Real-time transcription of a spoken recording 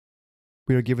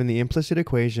We are given the implicit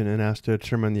equation and asked to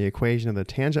determine the equation of the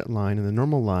tangent line and the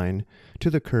normal line to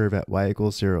the curve at y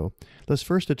equals 0. Let's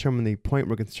first determine the point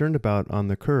we're concerned about on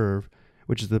the curve,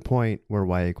 which is the point where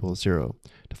y equals 0.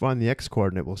 To find the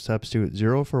x-coordinate, we'll substitute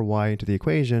 0 for y into the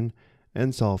equation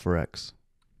and solve for x.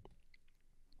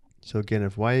 So again,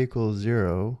 if y equals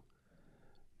 0,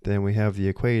 then we have the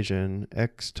equation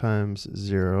x times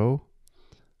 0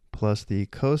 plus the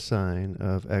cosine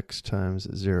of x times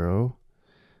 0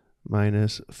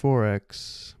 minus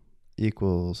 4x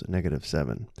equals negative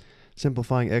 7.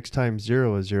 Simplifying, x times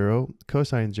 0 is 0,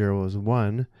 cosine 0 is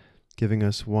 1, giving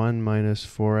us 1 minus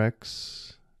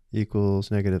 4x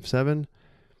equals negative 7.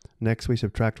 Next, we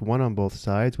subtract 1 on both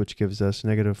sides, which gives us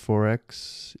negative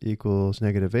 4x equals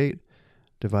negative 8,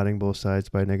 dividing both sides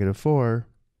by negative 4.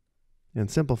 And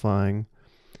simplifying,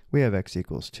 we have x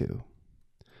equals 2.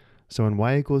 So when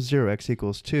y equals 0, x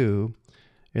equals 2,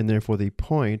 and therefore the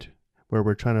point where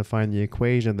we're trying to find the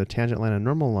equation of the tangent line and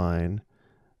normal line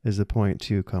is the point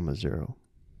 2, 0.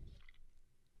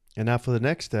 And now for the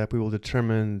next step, we will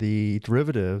determine the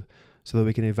derivative so that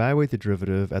we can evaluate the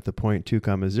derivative at the point 2,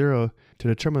 0 to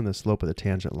determine the slope of the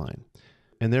tangent line.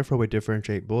 And therefore we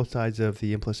differentiate both sides of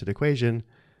the implicit equation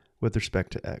with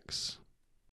respect to x.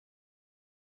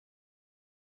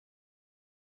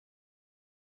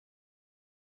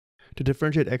 To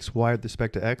differentiate xy with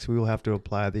respect to x, we will have to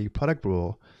apply the product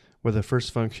rule, where the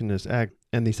first function is x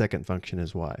and the second function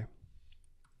is y.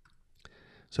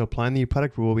 So applying the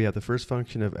product rule, we have the first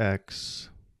function of x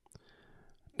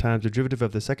times the derivative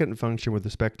of the second function with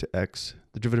respect to x.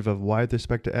 The derivative of y with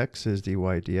respect to x is dy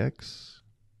dx.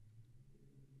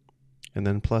 And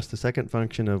then plus the second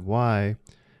function of y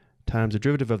times the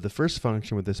derivative of the first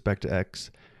function with respect to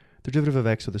x. The derivative of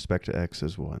x with respect to x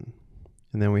is 1.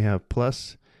 And then we have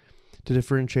plus, to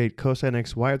differentiate cosine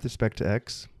xy with respect to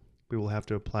x, we will have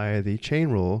to apply the chain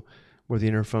rule where the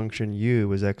inner function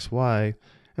u is xy,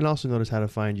 and also notice how to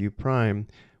find u prime.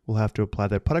 We'll have to apply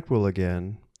that product rule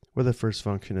again where the first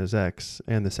function is x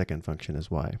and the second function is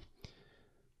y.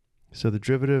 So the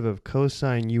derivative of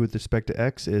cosine u with respect to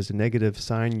x is negative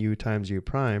sine u times u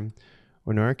prime,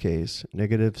 or in our case,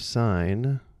 negative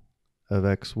sine of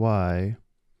xy,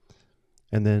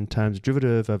 and then times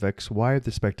derivative of xy with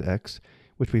respect to x,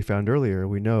 which we found earlier,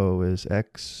 we know is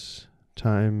x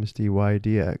times dy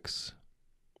dx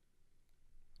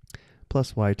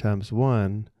plus y times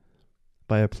 1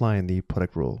 by applying the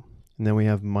product rule. And then we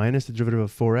have minus the derivative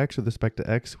of 4x with respect to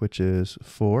x, which is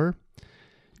 4,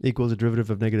 equals the derivative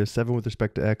of negative 7 with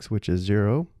respect to x, which is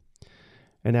 0.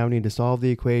 And now we need to solve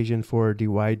the equation for dy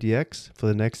dx. For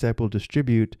the next step, we'll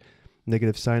distribute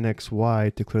negative sine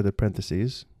xy to clear the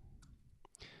parentheses.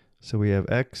 So we have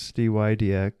x dy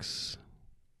dx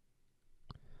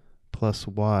plus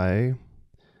y,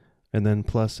 and then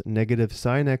plus negative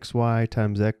sine xy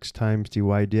times x times dy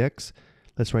dx.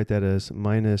 Let's write that as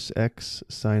minus x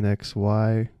sine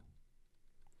xy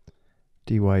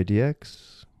dy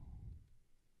dx.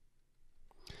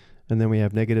 And then we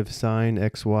have negative sine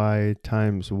xy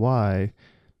times y.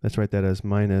 Let's write that as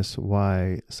minus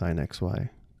y sine xy.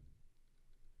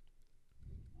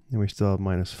 And we still have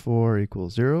minus 4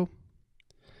 equals 0.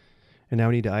 And now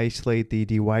we need to isolate the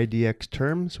dy dx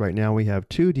terms. Right now we have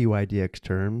two dy dx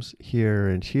terms, here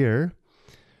and here.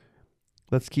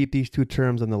 Let's keep these two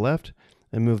terms on the left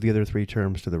and move the other three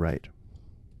terms to the right.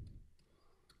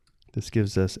 This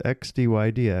gives us x dy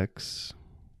dx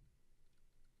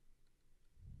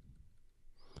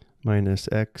minus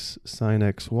x sine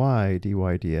xy dy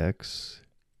dx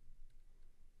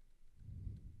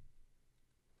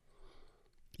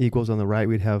equals, on the right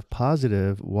we'd have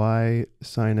positive y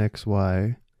sine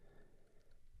xy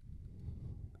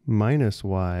minus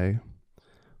y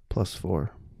plus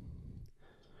 4.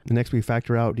 And next we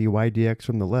factor out dy dx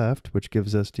from the left, which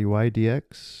gives us dy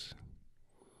dx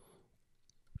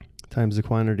times the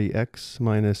quantity x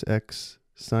minus x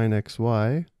sine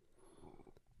xy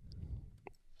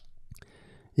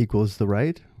equals the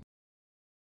right.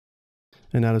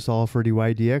 And now to solve for dy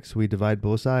dx, we divide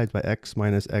both sides by x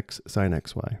minus x sine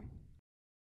xy.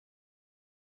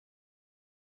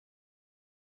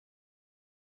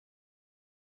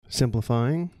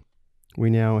 Simplifying, we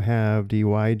now have dy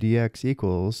dx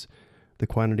equals the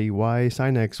quantity y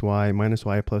sine xy minus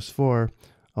y plus 4,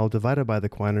 all divided by the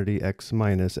quantity x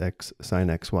minus x sine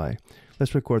xy.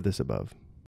 Let's record this above.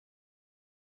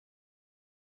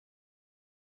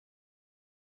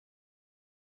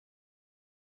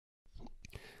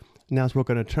 Now let's work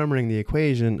on determining the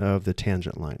equation of the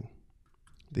tangent line.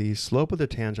 The slope of the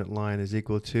tangent line is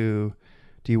equal to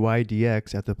dy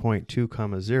dx at the point 2,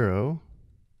 0,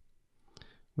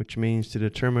 which means to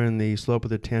determine the slope of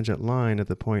the tangent line at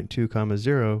the point 2,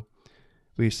 0,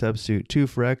 we substitute 2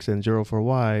 for x and 0 for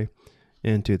y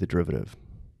into the derivative.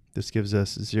 This gives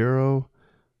us 0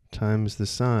 times the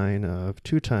sine of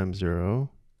 2 times 0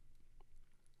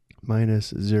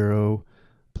 minus 0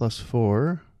 plus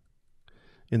 4.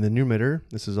 In the numerator,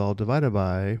 this is all divided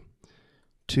by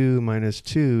 2 minus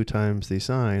 2 times the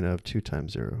sine of 2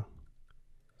 times 0.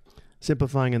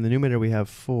 Simplifying in the numerator, we have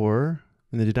 4.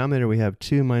 In the denominator, we have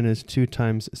 2 minus 2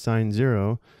 times sine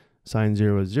 0. Sine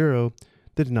 0 is 0.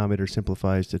 The denominator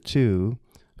simplifies to 2.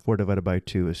 4 divided by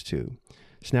 2 is 2.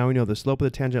 So now we know the slope of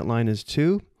the tangent line is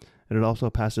 2, and it also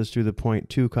passes through the point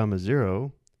 2,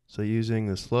 0. So using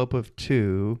the slope of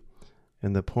 2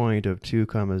 and the point of 2,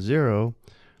 0,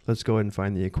 let's go ahead and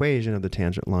find the equation of the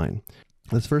tangent line.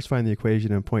 Let's first find the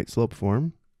equation in point-slope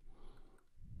form,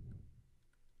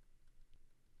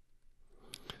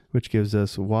 which gives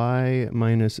us y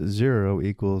minus 0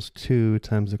 equals 2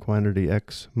 times the quantity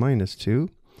x minus 2.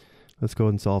 Let's go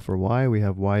ahead and solve for y. We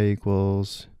have y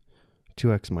equals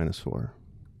 2x minus 4.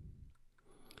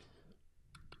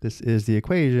 This is the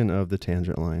equation of the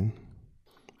tangent line.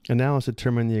 And now let's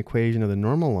determine the equation of the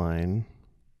normal line.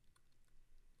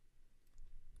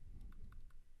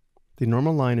 The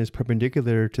normal line is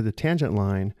perpendicular to the tangent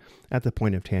line at the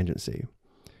point of tangency.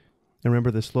 And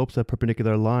remember, the slopes of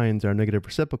perpendicular lines are negative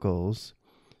reciprocals,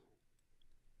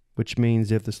 which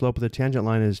means if the slope of the tangent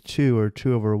line is 2 or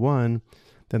 2 over 1,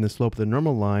 then the slope of the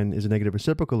normal line is a negative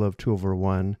reciprocal of 2 over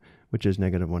 1, which is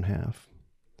negative 1/2.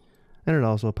 And it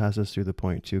also passes through the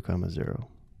point 2, 0.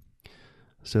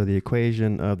 So the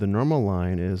equation of the normal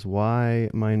line is y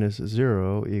minus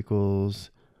 0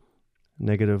 equals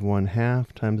negative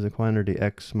 1/2 times the quantity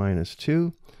x minus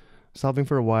 2. Solving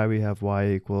for y, we have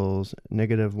y equals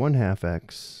negative 1/2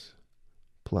 x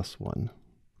plus 1.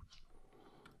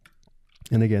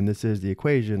 And again, this is the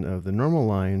equation of the normal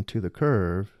line to the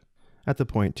curve at the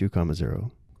point 2,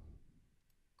 0.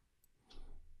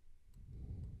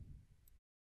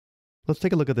 Let's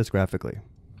take a look at this graphically.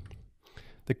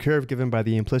 The curve given by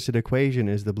the implicit equation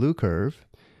is the blue curve.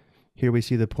 Here we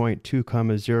see the point 2,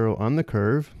 0 on the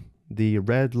curve. The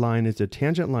red line is the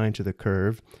tangent line to the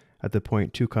curve at the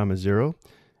point 2, 0,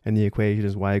 and the equation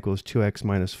is y equals 2x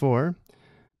minus 4.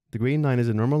 The green line is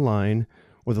a normal line,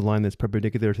 or the line that's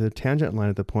perpendicular to the tangent line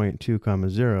at the point 2,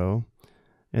 0,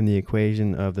 and the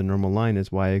equation of the normal line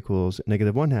is y equals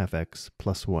negative 1/2 x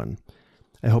plus 1.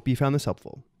 I hope you found this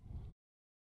helpful.